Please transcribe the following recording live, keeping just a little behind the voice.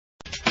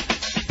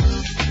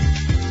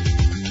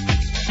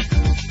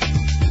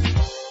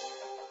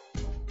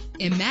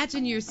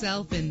Imagine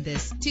yourself in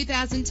this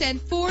 2010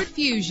 Ford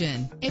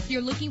Fusion. If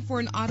you're looking for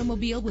an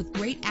automobile with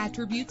great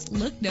attributes,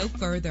 look no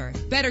further.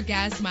 Better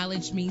gas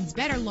mileage means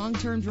better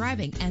long-term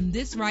driving, and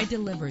this ride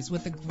delivers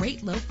with a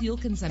great low fuel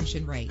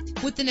consumption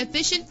rate. With an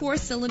efficient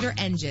 4-cylinder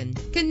engine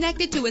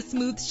connected to a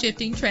smooth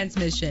shifting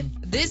transmission,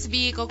 this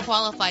vehicle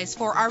qualifies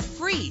for our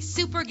free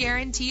Super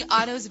Guarantee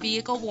Autos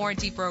Vehicle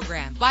Warranty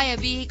Program. Buy a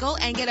vehicle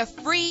and get a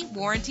free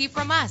warranty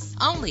from us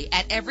only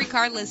at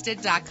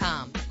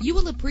everycarlisted.com. You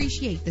will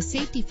appreciate the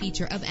safety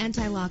feature of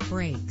anti-lock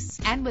brakes.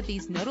 And with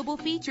these notable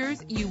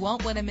features, you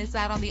won't want to miss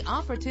out on the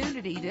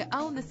opportunity to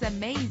own this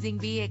amazing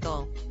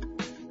vehicle.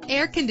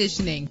 Air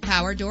conditioning,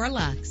 power door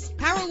locks,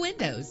 power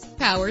windows,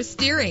 power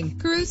steering,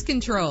 cruise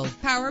control,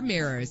 power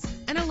mirrors,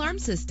 an alarm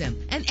system,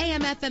 an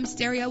AM/FM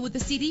stereo with a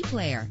CD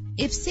player.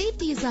 If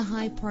safety is a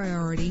high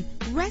priority,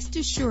 rest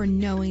assured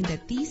knowing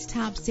that these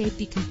top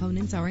safety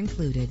components are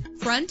included: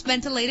 front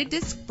ventilated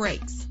disc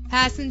brakes,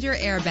 passenger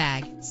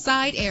airbag,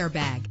 side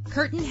airbag,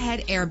 curtain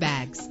head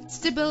airbags,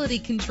 stability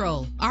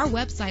control. Our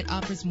website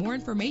offers more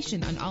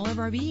information on all of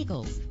our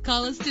vehicles.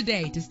 Call us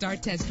today to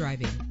start test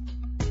driving.